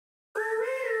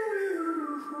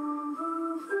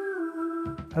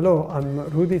Hello, I'm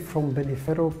Rudy from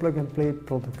Beniferro Plug and Play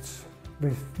products.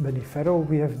 With Beniferro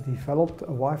we have developed a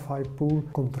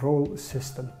Wifipool control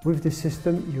system. With this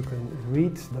system you can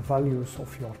read the values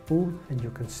of your pool and you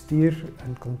can steer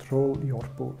and control your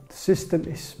pool. The system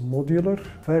is modular,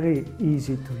 very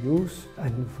easy to use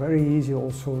and very easy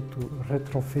also to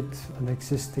retrofit an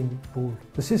existing pool.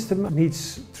 The system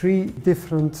needs three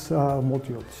different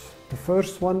modules. The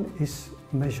first one is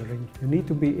measuring. You need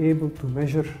to be able to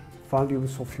measure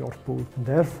values of your pool. And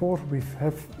therefore we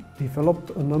have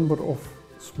developed a number of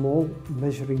small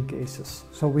measuring cases.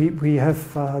 So we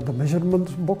have the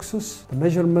measurement boxes. The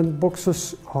measurement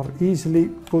boxes are easily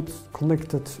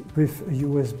connected with a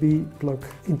USB plug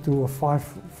into a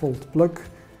 5-volt plug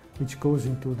which goes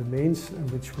into the mains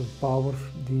and which will power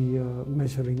the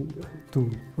measuring tool.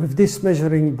 With this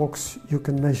measuring box you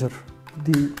can measure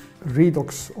the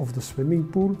redox of the swimming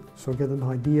pool, so get an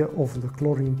idea of the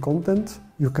chlorine content.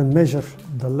 You can measure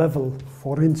the level,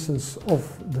 for instance, of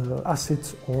the acid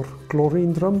or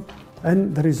chlorine drum,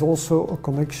 and there is also a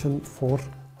connection for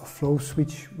a flow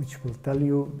switch which will tell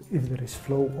you if there is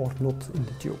flow or not in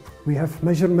the tube. We have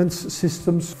measurements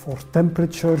systems for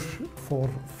temperature, for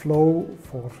flow,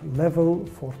 for level,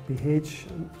 for pH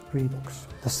and redox.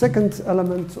 The second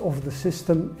element of the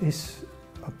system is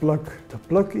a plug. The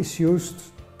plug is used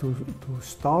to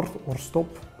start or stop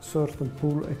certain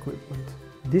pool equipment.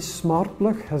 This smart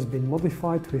plug has been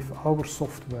modified with our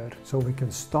software, so we can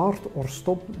start or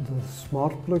stop the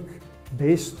smart plug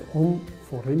based on,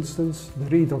 for instance, the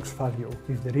redox value.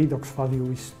 If the redox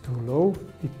value is too low,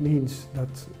 it means that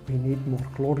we need more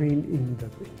chlorine in the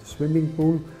swimming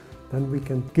pool, then we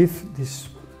can give this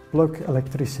plug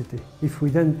electricity. If we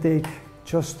then take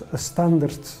just a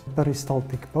standard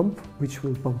peristaltic pump, which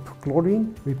will pump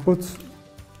chlorine, we put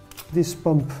this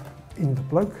pump in the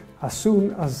plug. As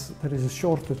soon as there is a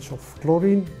shortage of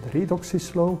chlorine, the redox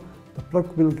is low, the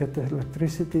plug will get the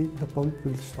electricity, the pump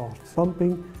will start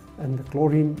pumping, and the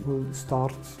chlorine will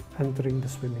start entering the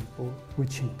swimming pool,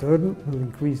 which in turn will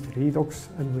increase the redox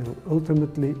and will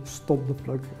ultimately stop the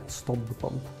plug and stop the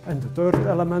pump. And the third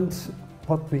element,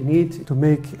 what we need to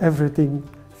make everything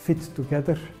fit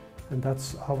together, and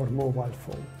that's our mobile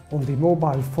phone. On the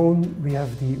mobile phone we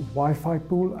have the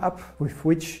Wifipool app with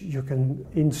which you can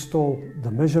install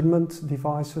the measurement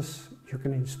devices, you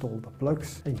can install the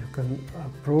plugs, and you can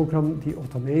program the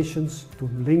automations to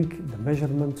link the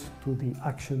measurement to the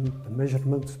action, the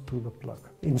measurement to the plug.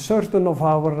 In certain of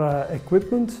our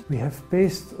equipment we have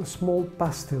placed a small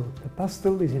pastil. The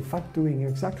pastil is in fact doing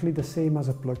exactly the same as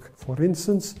a plug. For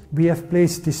instance, we have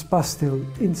placed this pastil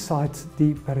inside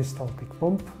the peristaltic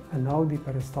pump, and now the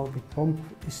peristaltic pump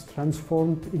is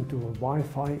transformed into a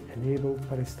Wi-Fi enabled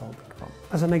peristaltic pump.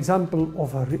 As an example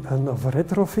of a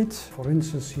retrofit, for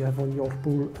instance, you have on your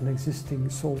pool an existing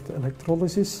salt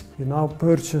electrolysis. You now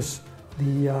purchase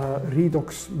the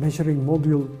redox measuring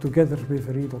module together with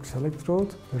a redox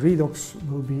electrode. The redox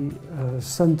will be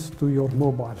sent to your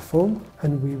mobile phone,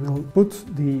 and we will put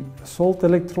the salt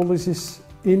electrolysis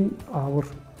in our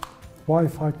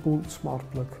Wifipool smart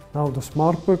plug. Now the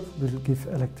smart plug will give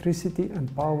electricity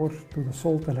and power to the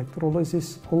salt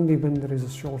electrolysis only when there is a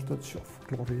shortage of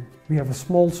chlorine. We have a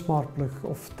small smart plug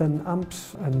of 10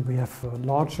 amps and we have a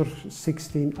larger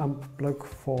 16 amp plug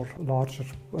for larger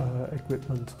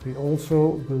equipment. We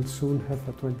also will soon have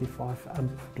a 25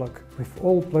 amp plug. With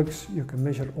all plugs you can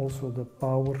measure also the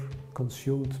power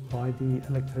consumed by the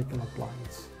electrical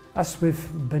appliance. As with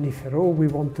Beniferro, we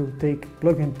want to take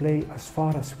plug and play as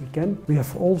far as we can. We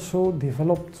have also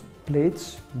developed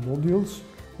plates, modules,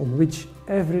 on which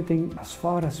everything as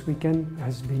far as we can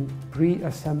has been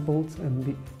pre-assembled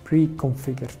and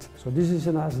pre-configured. So this is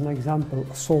as an example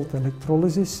a salt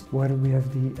electrolysis, where we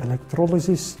have the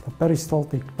electrolysis, the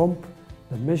peristaltic pump,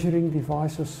 the measuring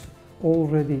devices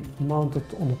already mounted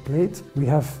on a plate. We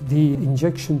have the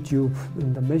injection tube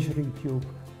and the measuring tube,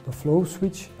 the flow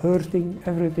switch, earthing,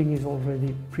 everything is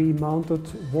already pre-mounted,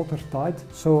 watertight.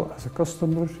 So as a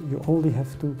customer you only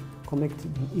have to connect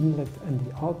the inlet and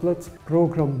the outlet,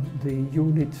 program the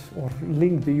unit or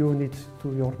link the unit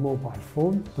to your mobile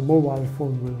phone. The mobile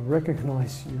phone will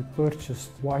recognize you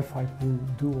purchased Wifipool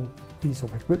dual piece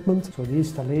of equipment, so the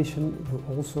installation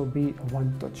will also be a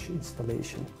one-touch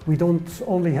installation. We don't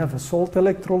only have a salt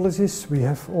electrolysis, we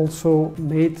have also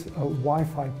made a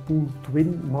Wifipool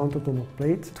twin mounted on a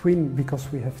plate. Twin because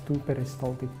we have two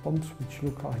peristaltic pumps which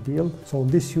look ideal. So in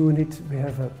this unit we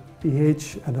have a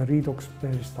pH and a redox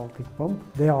peristaltic pump.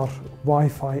 They are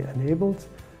Wi-Fi enabled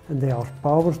and they are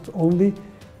powered only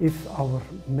if our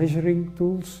measuring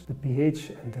tools, the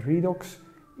pH and the redox,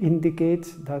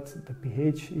 indicate that the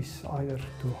pH is either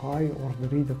too high or the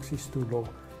redox is too low.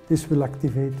 this will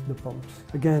activate the pumps.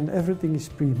 Again, everything is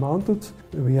pre-mounted.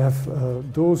 We have a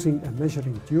dosing and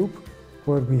measuring tube,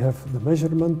 where we have the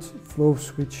measurement, flow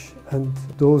switch and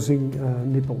dosing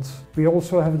nipples. We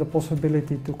also have the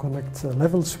possibility to connect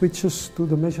level switches to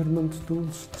the measurement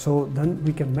tools, so then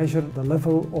we can measure the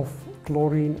level of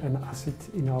chlorine and acid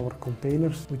in our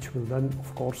containers, which will then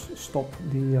of course stop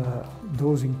the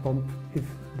dosing pump if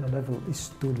the level is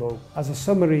too low. As a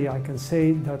summary, I can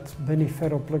say that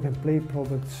Beniferro Plug and Play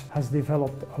Products has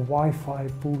developed a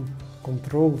Wifipool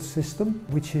control system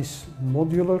which is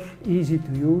modular, easy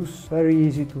to use, very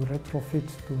easy to retrofit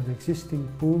to an existing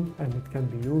pool, and it can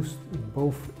be used in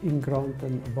both in-ground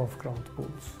and above-ground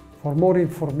pools. For more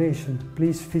information,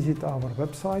 please visit our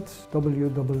website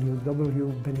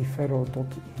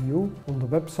www.beniferro.eu. On the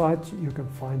website you can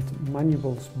find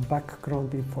manuals,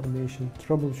 background information,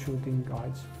 troubleshooting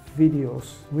guides,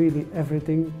 videos, really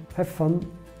everything. Have fun,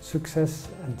 success,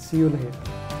 and see you later.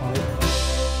 Bye.